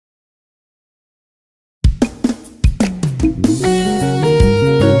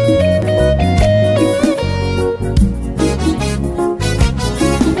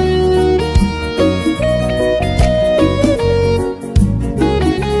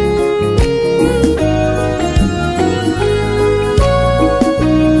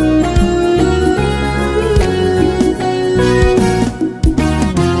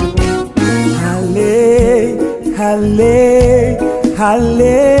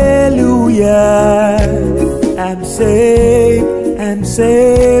Hallelujah. I'm saved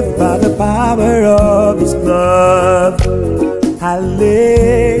by the power of His love.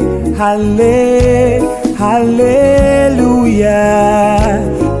 Hallelujah.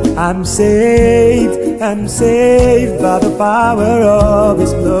 I'm saved by the power of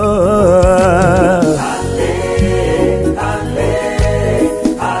His love.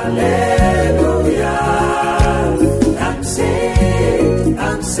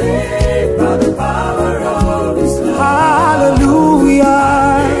 Saved by the power of His love. Hallelujah.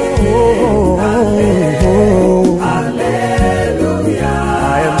 Hallelujah.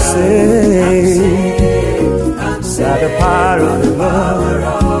 I am saved by the power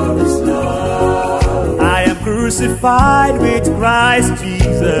of His love. I am crucified with Christ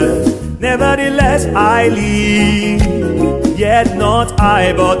Jesus. Nevertheless I live. Yet not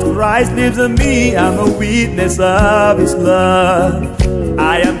I, but Christ lives in me. I'm a witness of His love.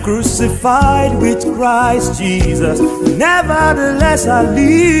 I am crucified with Christ Jesus. Nevertheless I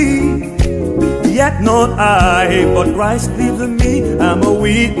live. Yet not I, but Christ lives in me. I'm a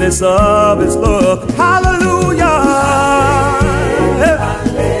witness of His love. Hallelujah.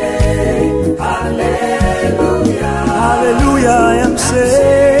 Hallelujah. Hallelujah. I am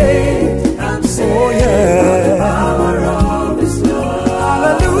saved. I'm saved. Oh yeah. By the power of His love.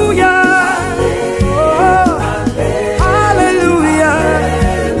 Hallelujah.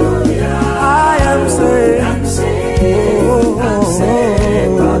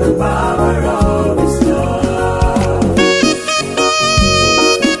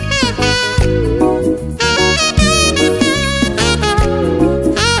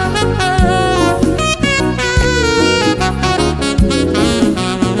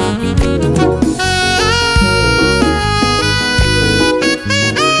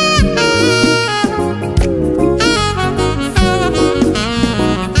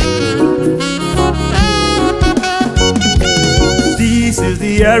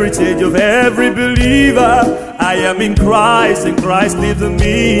 The heritage of every believer. I am in Christ and Christ lives in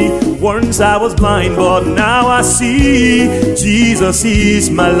me. Once I was blind, but now I see. Jesus is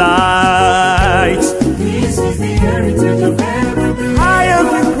my light. This is the heritage of every believer. I am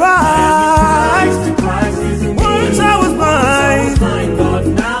in Christ. Once I was blind, but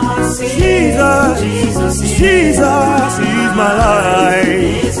now I see. Jesus is my light.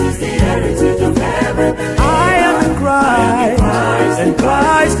 This is the heritage of every believer. I am in Christ, and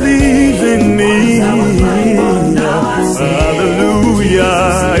Christ lives in me.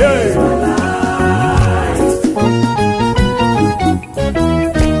 Hallelujah.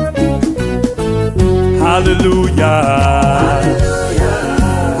 Hallelujah.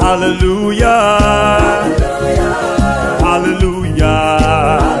 Hallelujah.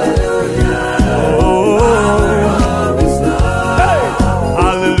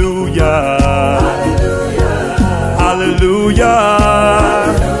 Hallelujah. Hallelujah.